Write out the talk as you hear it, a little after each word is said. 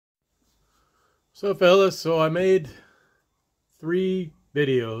So fellas, I made 3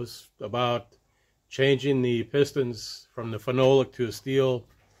 videos about changing the pistons from the phenolic to a steel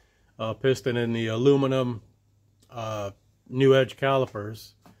piston in the aluminum new edge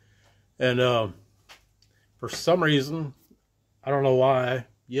calipers. And for some reason, I don't know why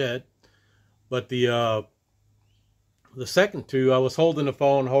yet, but the second 2, I was holding the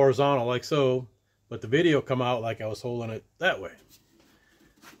phone horizontal like so, but the video come out like I was holding it that way.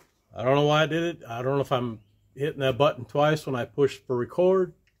 I don't know why I did it. I don't know if I'm hitting that button twice when I push for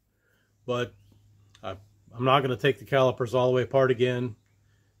record, but I'm not going to take the calipers all the way apart again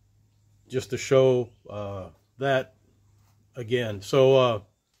just to show that again. So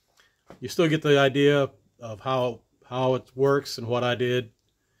you still get the idea of how it works and what I did.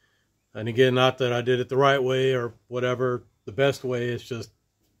 And again, not that I did it the right way or whatever, the best way. It's just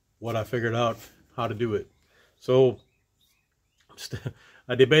what I figured out how to do it. So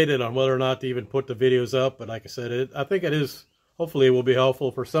I debated on whether or not to even put the videos up, but like I said, I think it is, hopefully it will be helpful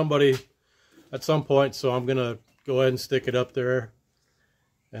for somebody at some point, so I'm gonna go ahead and stick it up there.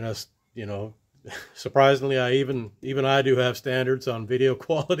 And you know, surprisingly, even I do have standards on video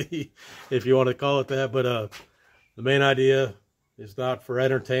quality, if you want to call it that, but the main idea is not for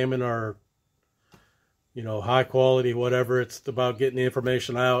entertainment or, you know, high quality, whatever. It's about getting the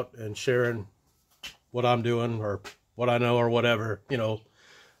information out and sharing what I'm doing or what I know or whatever, you know,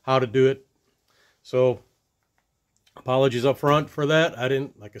 how to do it. So apologies up front for that.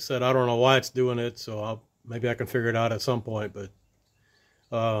 Like I said, I don't know why it's doing it, so maybe I can figure it out at some point, but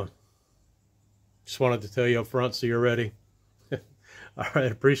just wanted to tell you up front so you're ready. All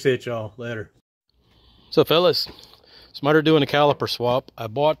right, appreciate y'all. Later. So fellas, smarter doing a caliper swap. I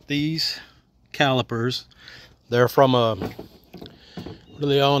bought these calipers. They're from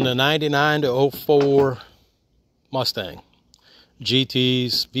really on the 99 to 04 Mustang.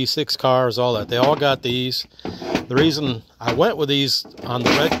 GTs, V6 cars, all that. They all got these. The reason I went with these on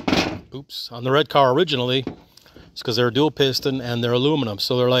the red car originally is because they're dual piston and they're aluminum.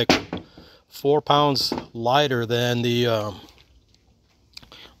 So they're like 4 pounds lighter than the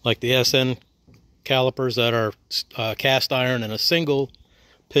like the SN calipers that are cast iron and a single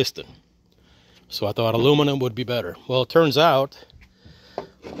piston. So I thought aluminum would be better. Well, it turns out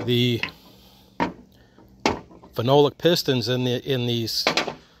the phenolic pistons in these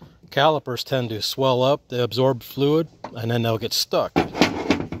calipers tend to swell up. They absorb fluid and then they'll get stuck.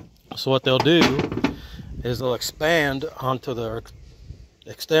 So what they'll do is they'll extend out to the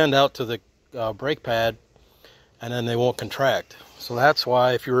brake pad, and then they won't contract. So that's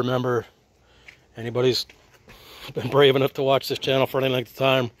why, if you remember, anybody's been brave enough to watch this channel for any length of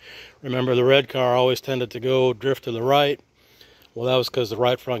time, remember the red car always tended to drift to the right. Well, that was because the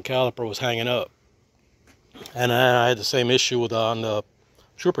right front caliper was hanging up. And I had the same issue on the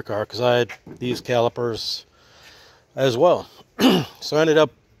Trooper car because I had these calipers as well. So I ended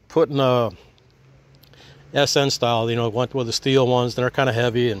up putting a SN style, you know, went with the steel ones. They're kind of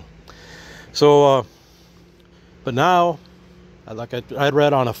heavy. And so, but now, like I had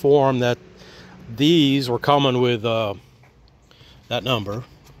read on a forum that these were coming with, that number,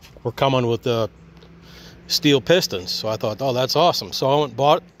 were coming with the steel pistons. So I thought, oh, that's awesome. So I went and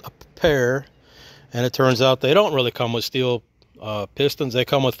bought a pair. And it turns out they don't really come with steel pistons. They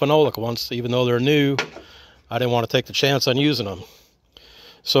come with phenolic ones. Even though they're new, I didn't want to take the chance on using them.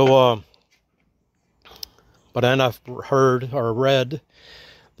 So, but then I've heard or read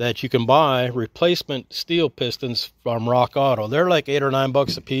that you can buy replacement steel pistons from RockAuto. They're like $8 or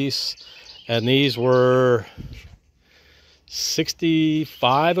 $9 a piece. And these were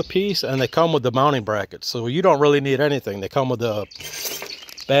 $65 a piece. And they come with the mounting brackets. So you don't really need anything. They come with the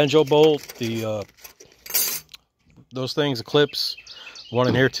banjo bolt, those things, the clips, one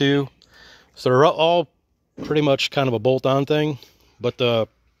in here too. So they're all pretty much kind of a bolt-on thing, but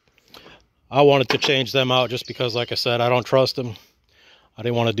I wanted to change them out just because, like I said, I don't trust them. I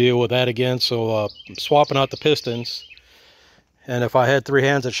didn't want to deal with that again, so I'm swapping out the pistons. And if I had 3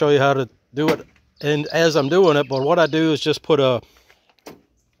 hands, I'd show you how to do it. And as I'm doing it, but what I do is just put a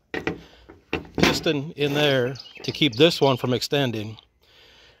piston in there to keep this one from extending.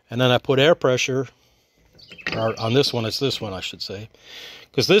 And then I put air pressure, or on this one, it's this one I should say,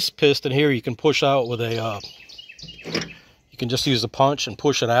 because this piston here you can push out with a, you can just use a punch and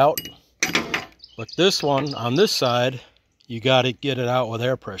push it out. But this one, on this side, you got to get it out with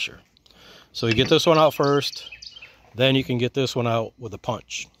air pressure. So you get this one out first, then you can get this one out with a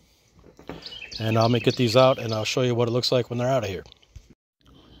punch. And I'm going to get these out and I'll show you what it looks like when they're out of here.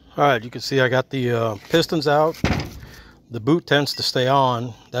 Alright, you can see I got the pistons out. The boot tends to stay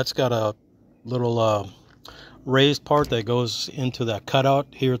on. That's got a little raised part that goes into that cutout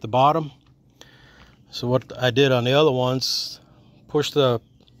here at the bottom. So what I did on the other ones, push the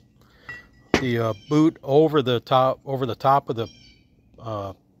boot over the top of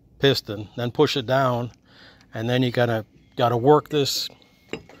the piston, then push it down, and then you gotta work this.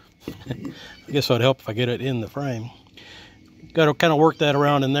 I guess it would help if I get it in the frame. Gotta kind of work that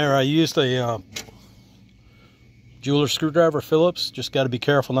around in there. I used a jeweler's screwdriver, Phillips. Just got to be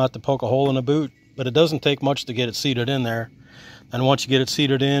careful not to poke a hole in the boot, but it doesn't take much to get it seated in there. And once you get it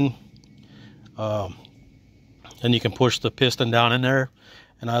seated in, then you can push the piston down in there.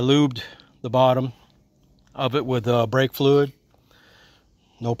 And I lubed the bottom of it with brake fluid.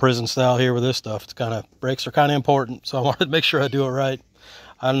 No prison style here with this stuff. It's kind of, brakes are kind of important, so I wanted to make sure I do it right.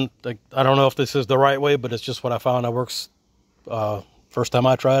 I don't know if this is the right way, but it's just what I found that works first time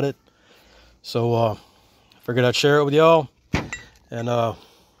I tried it. So figured I'd share it with y'all, and we'll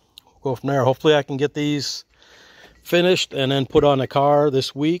go from there. Hopefully I can get these finished and then put on the car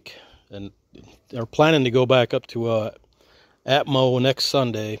this week, and they're planning to go back up to Atmo next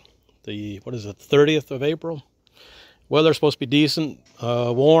Sunday, the 30th of April. Weather's supposed to be decent,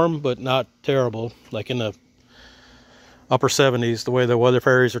 warm but not terrible, like in the upper 70s, the way the weather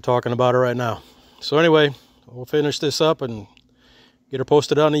fairies are talking about it right now. So anyway, we'll finish this up and get her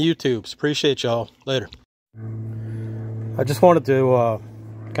posted on the YouTubes. Appreciate y'all. Later. I just wanted to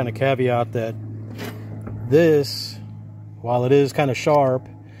kind of caveat that this, while it is kind of sharp,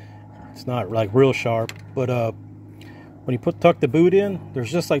 it's not like real sharp, but when you tuck the boot in, there's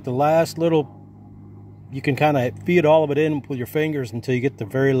just like the last little, you can kind of feed all of it in with your fingers until you get the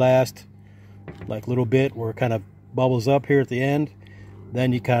very last like little bit where it kind of bubbles up here at the end.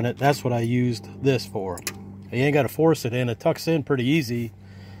 Then you kind of, that's what I used this for. You ain't got to force it in. It tucks in pretty easy.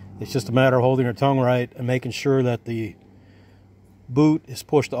 It's just a matter of holding your tongue right and making sure that the boot is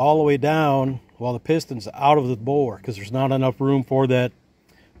pushed all the way down while the piston's out of the bore, because there's not enough room for that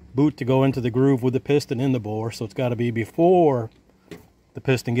boot to go into the groove with the piston in the bore. So it's got to be before the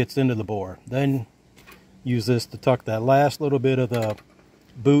piston gets into the bore. Then use this to tuck that last little bit of the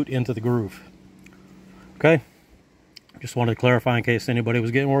boot into the groove. Okay? Just wanted to clarify in case anybody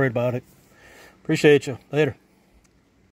was getting worried about it. Appreciate you. Later.